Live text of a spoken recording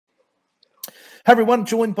Hey everyone,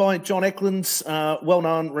 joined by John Ackland,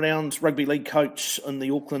 well-known, renowned rugby league coach in the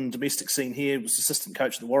Auckland domestic scene here. Was assistant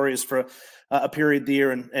coach of the Warriors for a period there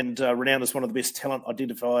and renowned as one of the best talent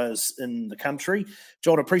identifiers in the country.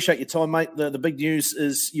 John, I appreciate your time, mate. The big news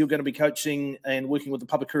is you're going to be coaching and working with the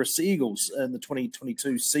Papakura Sea Eagles in the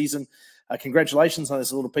 2022 season. Congratulations. I know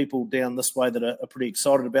there's a lot of people down this way that are pretty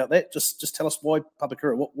excited about that. Just tell us why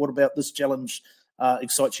Papakura. What about this challenge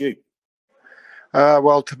excites you?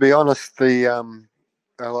 Well, to be honest, the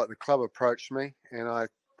club approached me, and I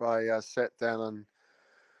sat down and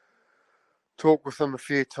talked with them a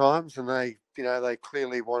few times, and they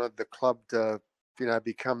clearly wanted the club to,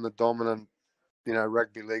 become the dominant,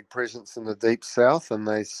 rugby league presence in the Deep South, and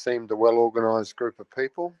they seemed a well-organised group of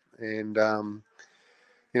people, and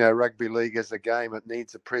rugby league is a game; it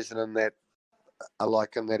needs a presence in that,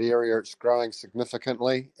 in that area. It's growing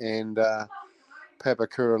significantly, and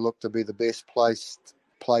Papakura looked to be the best place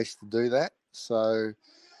to do that. So,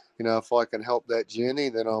 if I can help that journey,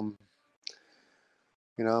 then I'm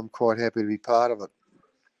quite happy to be part of it.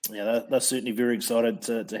 Yeah, they're certainly very excited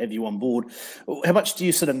to have you on board. How much do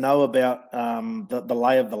you sort of know about the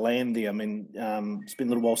lay of the land there? I mean, it's been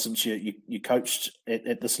a little while since you coached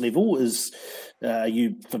at this level. Are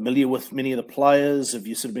you familiar with many of the players? Have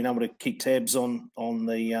you sort of been able to keep tabs on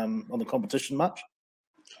the competition much?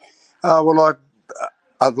 Well,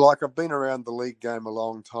 I've been around the league game a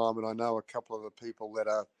long time, and I know a couple of the people that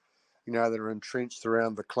are, that are entrenched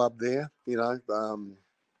around the club there.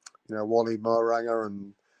 Wally Moranger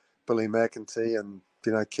and Billy McEntee and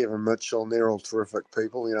Kevin Mitchell, and they're all terrific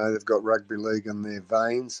people. They've got rugby league in their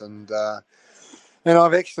veins, and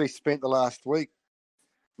I've actually spent the last week,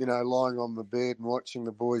 lying on the bed and watching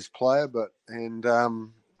the boys play a bit, and I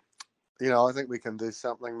think we can do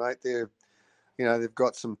something, mate. They've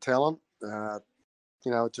got some talent.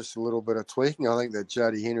 Just a little bit of tweaking. I think that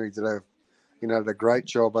Jody Henry did a great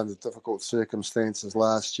job under difficult circumstances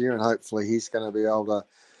last year, and hopefully he's going to be able to,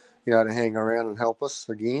 to hang around and help us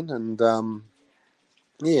again. And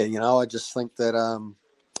I just think that I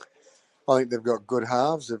think they've got good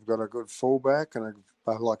halves. They've got a good fullback and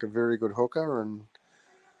a very good hooker, and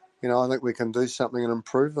I think we can do something and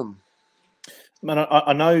improve them. Man,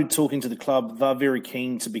 I know talking to the club, they're very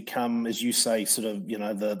keen to become, as you say, sort of,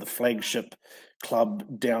 the flagship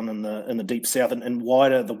club down in the Deep South and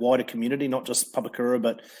the wider community, not just Papakura,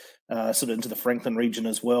 but sort of into the Franklin region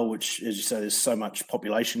as well, which, as you say, there's so much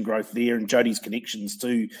population growth there, and Jody's connections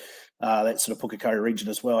to that sort of Papakura region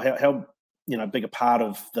as well. How big a part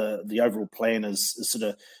of the overall plan is sort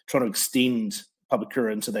of trying to extend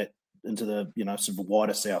Papakura into the sort of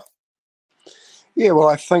wider South? Yeah, well,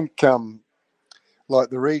 I think the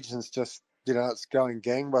region's just, it's going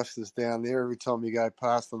gangbusters down there. Every time you go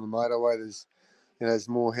past on the motorway, there's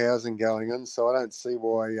more housing going in. So I don't see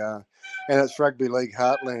why, and it's rugby league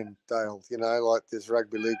heartland, Dale, there's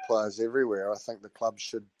rugby league players everywhere. I think the club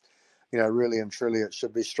should, really and truly it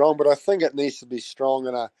should be strong, but I think it needs to be strong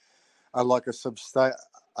in a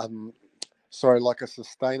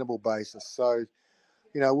sustainable basis. So,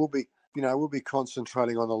 we'll be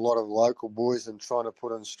concentrating on a lot of local boys and trying to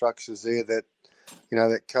put in structures there that,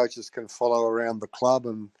 that coaches can follow around the club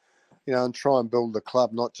and, and try and build the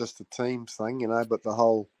club, not just the team thing, but the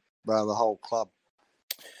whole club.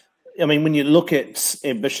 I mean, when you look at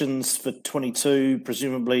ambitions for 22,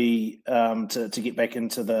 presumably to get back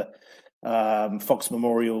into the Fox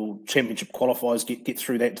Memorial Championship qualifiers, get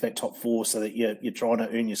through that to that top four, so that you're trying to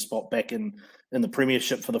earn your spot back in the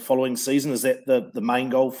Premiership for the following season. Is that the main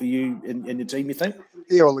goal for you and your team, you think?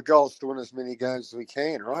 Yeah, well, the goal is to win as many games as we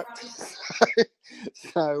can, right?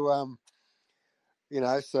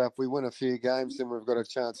 So if we win a few games, then we've got a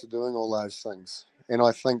chance of doing all those things. And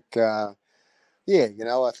I think, I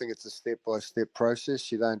think it's a step-by-step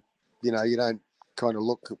process. You don't kind of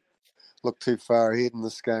look too far ahead in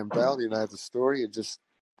this game, Dale. You know the story. You just,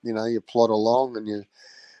 you plod along and you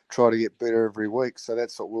try to get better every week. So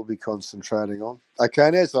that's what we'll be concentrating on. Okay,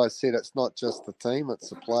 and as I said, it's not just the team. It's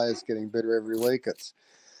the players getting better every week. It's,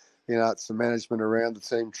 it's the management around the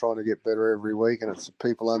team trying to get better every week, and it's the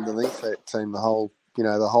people underneath that team, the whole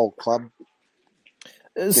club,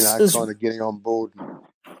 kind of getting on board.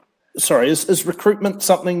 Sorry, is recruitment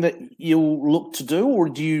something that you'll look to do, or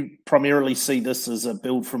do you primarily see this as a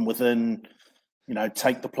build from within,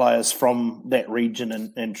 take the players from that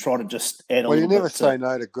region and try to just add a little bit? Well, you never say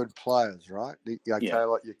no to good players, right? You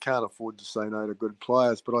can't afford to say no to good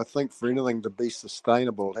players, but I think for anything to be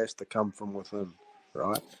sustainable, it has to come from within,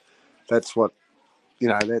 right? That's what,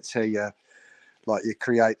 that's how you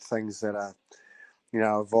create things that are,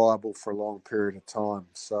 viable for a long period of time.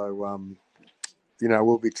 So,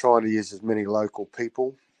 we'll be trying to use as many local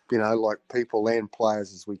people like people and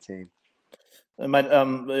players as we can. Mate,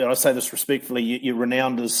 I say this respectfully. You're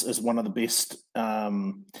renowned as one of the best,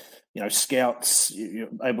 scouts. You're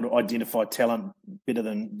able to identify talent better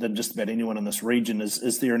than just about anyone in this region.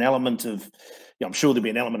 Is there an element of, I'm sure there'll be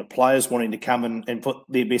an element of players wanting to come and put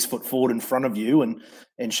their best foot forward in front of you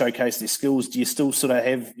and showcase their skills. Do you still sort of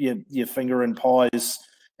have your finger in pies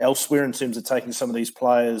elsewhere in terms of taking some of these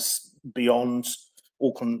players beyond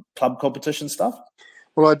Auckland club competition stuff?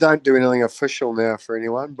 Well, I don't do anything official now for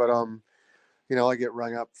anyone, but I get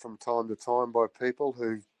rung up from time to time by people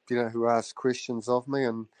who ask questions of me,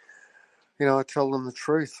 and I tell them the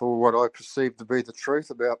truth, or what I perceive to be the truth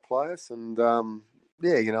about players. And I'm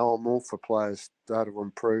all for players to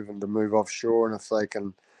improve and to move offshore, and if they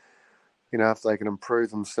can improve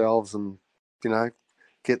themselves and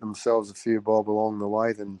get themselves a few bob along the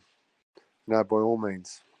way, then by all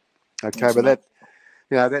means. Okay, but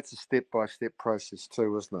that's a step-by-step process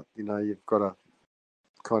too, isn't it? You've got to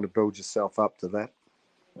kind of build yourself up to that.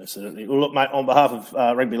 Absolutely. Well, look, mate, on behalf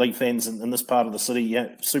of rugby league fans in this part of the city,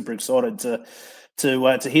 super excited to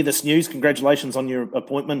hear this news. Congratulations on your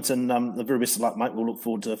appointment, and the very best of luck, mate. We'll look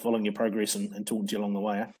forward to following your progress and talking to you along the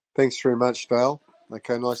way. Thanks very much, Dale.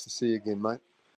 Okay, nice to see you again, mate.